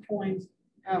tossing coins,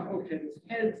 have, okay, there's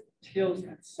heads, tails,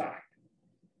 and side.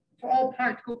 For all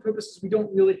practical purposes, we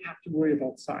don't really have to worry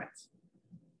about sides.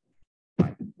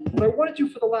 What I want to do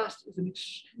for the last is an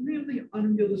extremely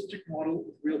unrealistic model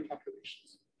of real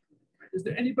populations. Is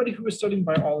there anybody who is studying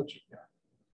biology here?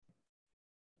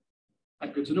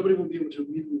 Good, so nobody will be able to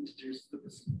immediately deduce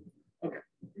this. Okay.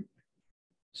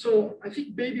 So I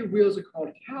think baby whales are called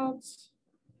calves.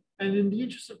 And in the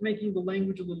interest of making the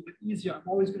language a little bit easier, I'm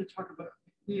always going to talk about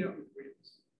a pair of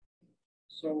whales.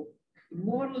 So the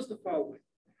model is the following.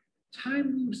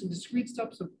 Time moves in discrete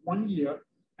steps of 1 year,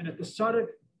 and at the start of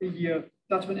the year,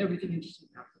 that's when everything interesting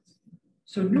happens.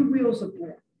 So new whales are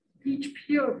born. Each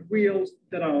pair of whales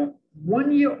that are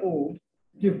 1 year old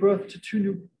give birth to 2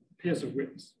 new pairs of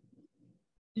whales.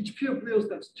 Each pair of whales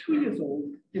that's 2 years old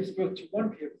gives birth to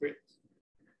 1 pair of whales.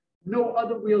 No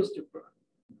other whales give birth.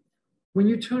 When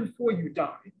you turn 4, you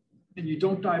die, and you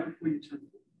don't die before you turn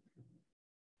 4.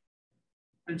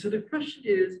 And so the question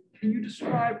is, can you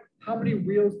describe how many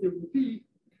whales there will be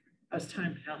as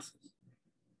time passes?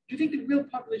 Do you think the whale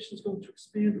population is going to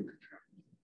expand or contract?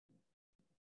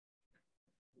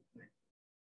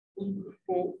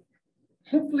 Well,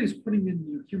 hopefully it's putting in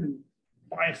the human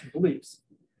bias and beliefs.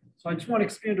 So I just want to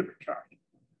expand or contract.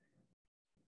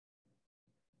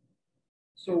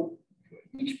 So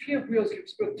each pair of whales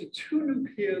gives birth to 2 new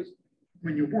pairs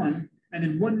when you're 1, and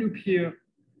then 1 new pair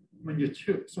when you're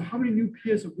 2. So how many new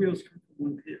pairs of whales come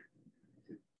from 1 pair?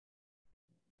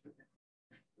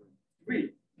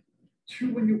 3.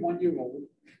 2 when you're 1 year old,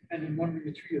 and then 1 when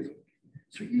you're 2 years old.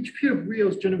 So each pair of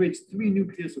whales generates 3 new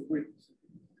pairs of whales.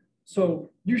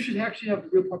 So you should actually have the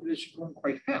real population growing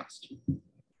quite fast.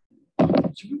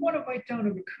 So we want to write down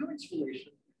a recurrence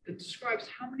relation that describes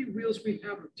how many whales we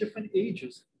have of different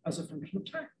ages as a function of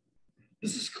time.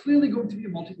 This is clearly going to be a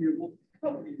multivariable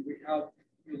problem. We have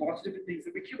lots of different things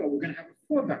that we care about. We're going to have a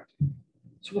 4 vector.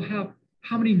 So we'll have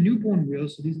how many newborn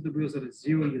whales. So these are the whales that are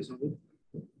 0 years old,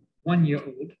 1 year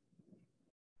old,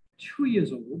 2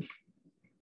 years old,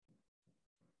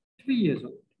 3 years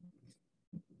old.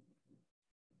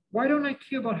 Why don't I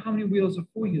care about how many whales are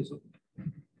 4 years old?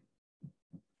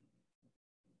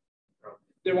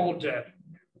 They're all dead.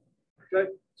 Okay,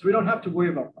 so we don't have to worry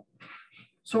about them.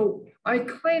 So I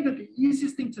claim that the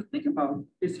easiest thing to think about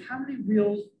is how many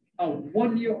whales are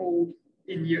 1 year old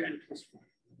in year n plus 1.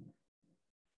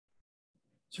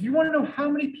 So if you want to know how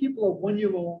many people are 1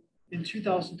 year old in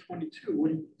 2022, what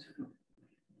do you need to know?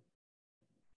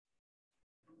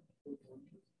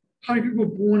 How many people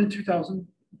were born in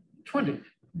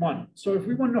 2021? So if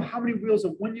we want to know how many whales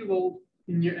are 1 year old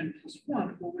in year n plus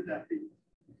 1, what would that be?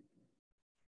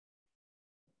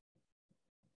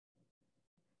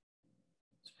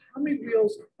 How many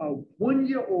whales are 1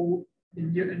 year old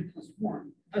in year n plus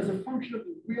 1 as a function of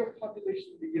the real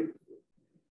population of the year before,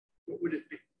 what would it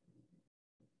be?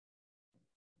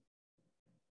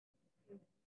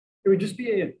 It would just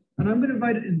be AN. And I'm going to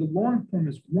write it in the long form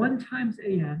as 1 times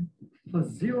AN plus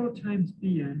 0 times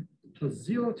BN plus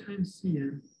 0 times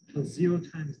CN plus 0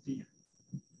 times DN.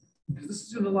 Because this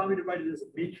is going to allow me to write it as a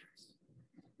matrix.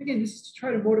 Again, this is to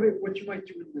try to motivate what you might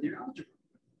do in linear algebra.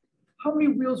 How many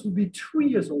wheels would be 2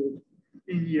 years old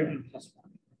in year n plus 1?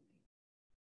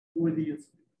 What would the answer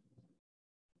be?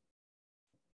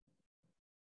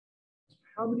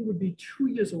 How many would be 2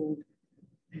 years old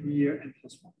in year n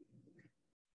plus 1?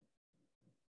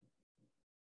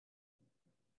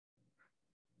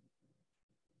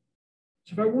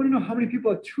 So if I want to know how many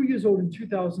people are 2 years old in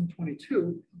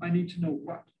 2022, I need to know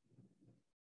what?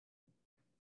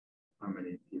 How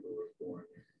many people were born?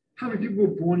 How many people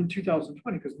were born in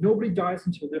 2020? Because nobody dies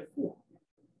until they're 4.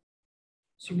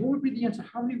 So what would be the answer?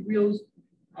 How many wheels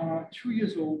are 2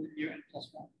 years old in year n plus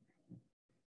 1?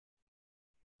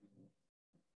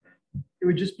 It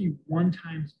would just be 1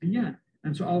 times Bn.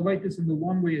 And so I'll write this in the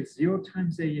long way as 0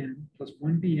 times An plus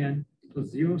 1 Bn plus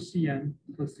 0 Cn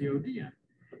plus 0 Dn.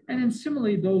 And then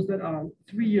similarly, those that are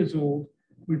 3 years old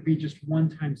would be just 1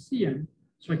 times Cn.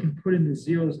 So I can put in the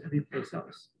zeros every place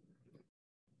else.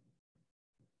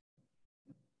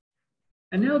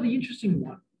 And now the interesting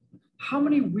one. How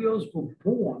many wheels were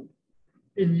born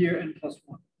in year n plus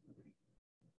 1?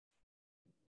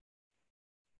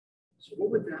 So what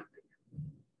would that be?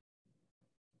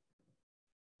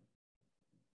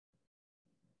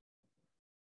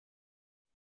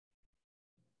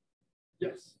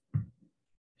 Yes.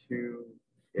 2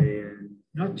 AN.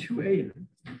 Not 2 AN.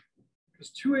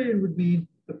 Because 2 AN would mean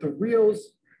that the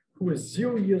wheels who are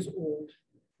 0 years old.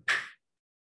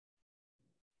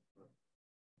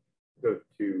 So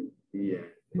 2 BN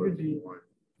plus 1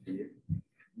 BN.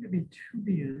 It would be 2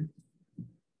 BN.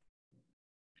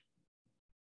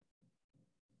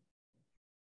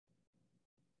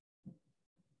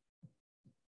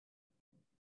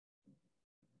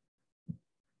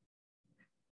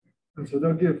 And so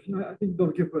they'll give, I think they'll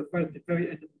give birth right at the very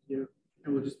end of the year,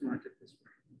 and we'll just mark it this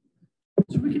way.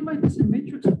 So we can write this in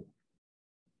matrix form.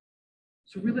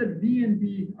 So we let V and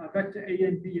B vector A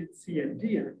and B and C and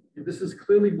D n. If this is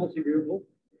clearly multivariable,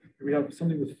 we have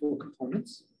something with 4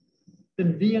 components,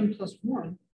 then Vn plus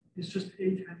 1 is just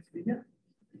A times Vn.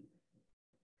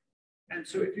 And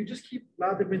so if you just keep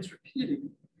Lather-Rinse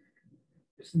repeating,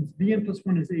 since Vn plus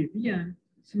 1 is A Vn,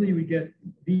 similarly we get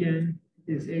Vn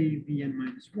is A Vn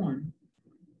minus 1.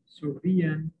 So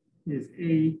Vn is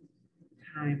A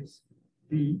times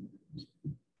V.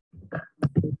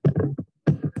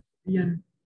 Vn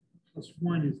plus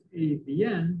 1 is A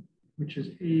Vn, which is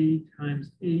A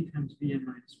times Vn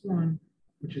minus 1,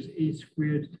 which is A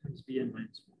squared times Vn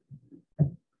minus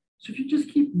 1. So if you just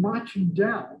keep marching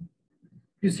down,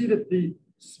 you see that the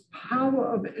power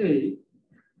of A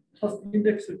plus the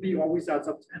index of B always adds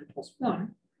up to n plus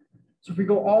 1. So if we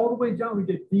go all the way down, we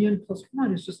get Vn plus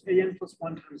 1 is just An plus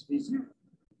 1 times V0.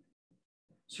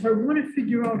 So if I want to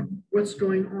figure out what's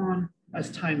going on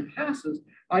as time passes,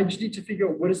 I just need to figure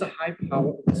out what is the high power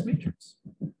of this matrix.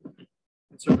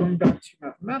 And so going back to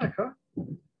Mathematica,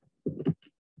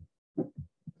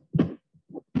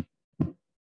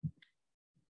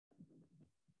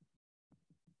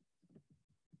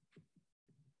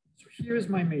 so here's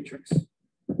my matrix.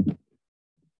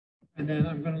 And then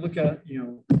I'm going to look at,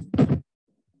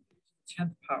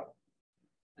 10th power.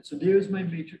 And so there's my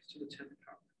matrix to the 10th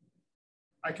power.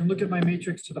 I can look at my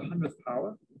matrix to the 100th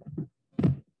power.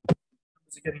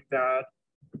 It's getting bad.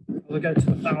 I'll look at it to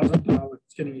the 1000th power.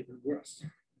 It's getting even worse.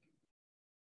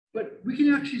 But we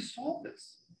can actually solve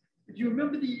this. If you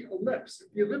remember the ellipse,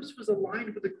 if the ellipse was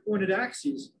aligned with the coordinate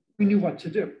axes, we knew what to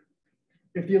do.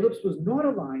 If the ellipse was not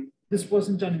aligned, this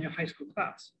wasn't done in your high school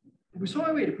class. And we saw,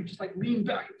 oh, wait, if we just like lean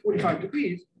back at 45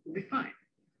 degrees, we'll be fine.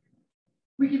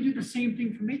 We can do the same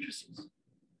thing for matrices.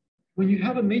 When you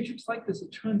have a matrix like this,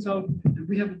 it turns out that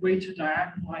we have a way to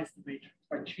diagonalize the matrix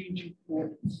by changing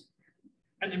coordinates.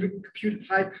 And then we can compute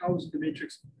high powers of the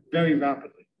matrix very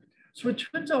rapidly. So it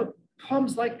turns out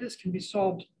problems like this can be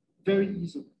solved very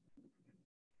easily.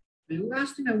 The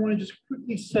last thing I want to just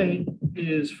quickly say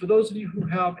is, for those of you who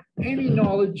have any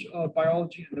knowledge of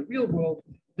biology in the real world,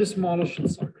 this model should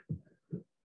suck,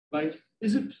 right?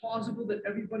 Is it plausible that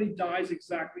everybody dies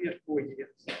exactly at 4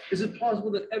 years? Is it plausible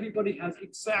that everybody has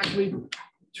exactly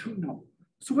 2? No.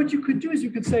 So what you could do is you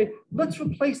could say, let's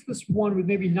replace this one with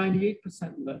maybe 98%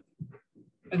 live.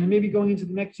 And then maybe going into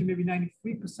the next year, maybe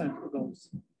 93% of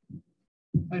those.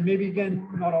 And maybe again,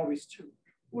 not always 2.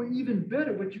 Or even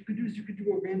better, what you could do is you could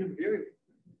do a random variable.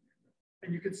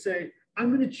 And you could say, I'm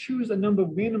going to choose a number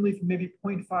randomly from maybe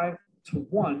 0.5 to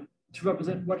 1 to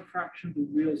represent what fraction of the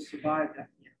whales survived that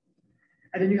year.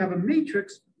 And then you have a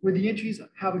matrix where the entries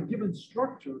have a given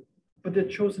structure, but they're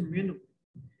chosen randomly.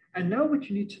 And now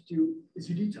what you need to do is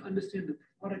you need to understand the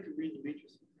product of random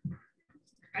matrices.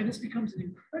 And this becomes an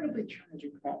incredibly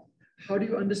challenging problem. How do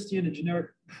you understand a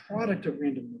generic product of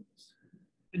random numbers?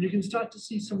 And you can start to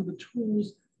see some of the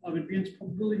tools of advanced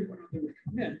probability when they would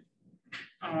come in.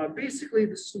 Basically,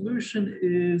 the solution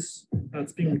is,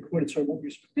 it's being recorded, so I won't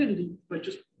use profanity, but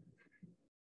just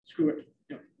screw it.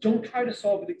 You know, don't try to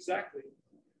solve it exactly.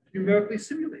 Numerically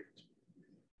simulate it.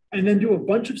 And then do a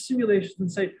bunch of simulations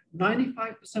and say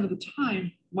 95% of the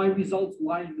time, my results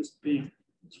lie in this band.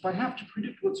 So if I have to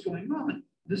predict what's going on,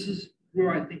 this is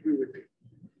where I think we would be.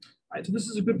 All right, so this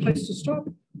is a good place to stop.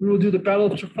 We will do the Battle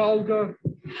of Trafalgar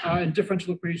and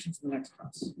differential equations in the next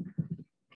class.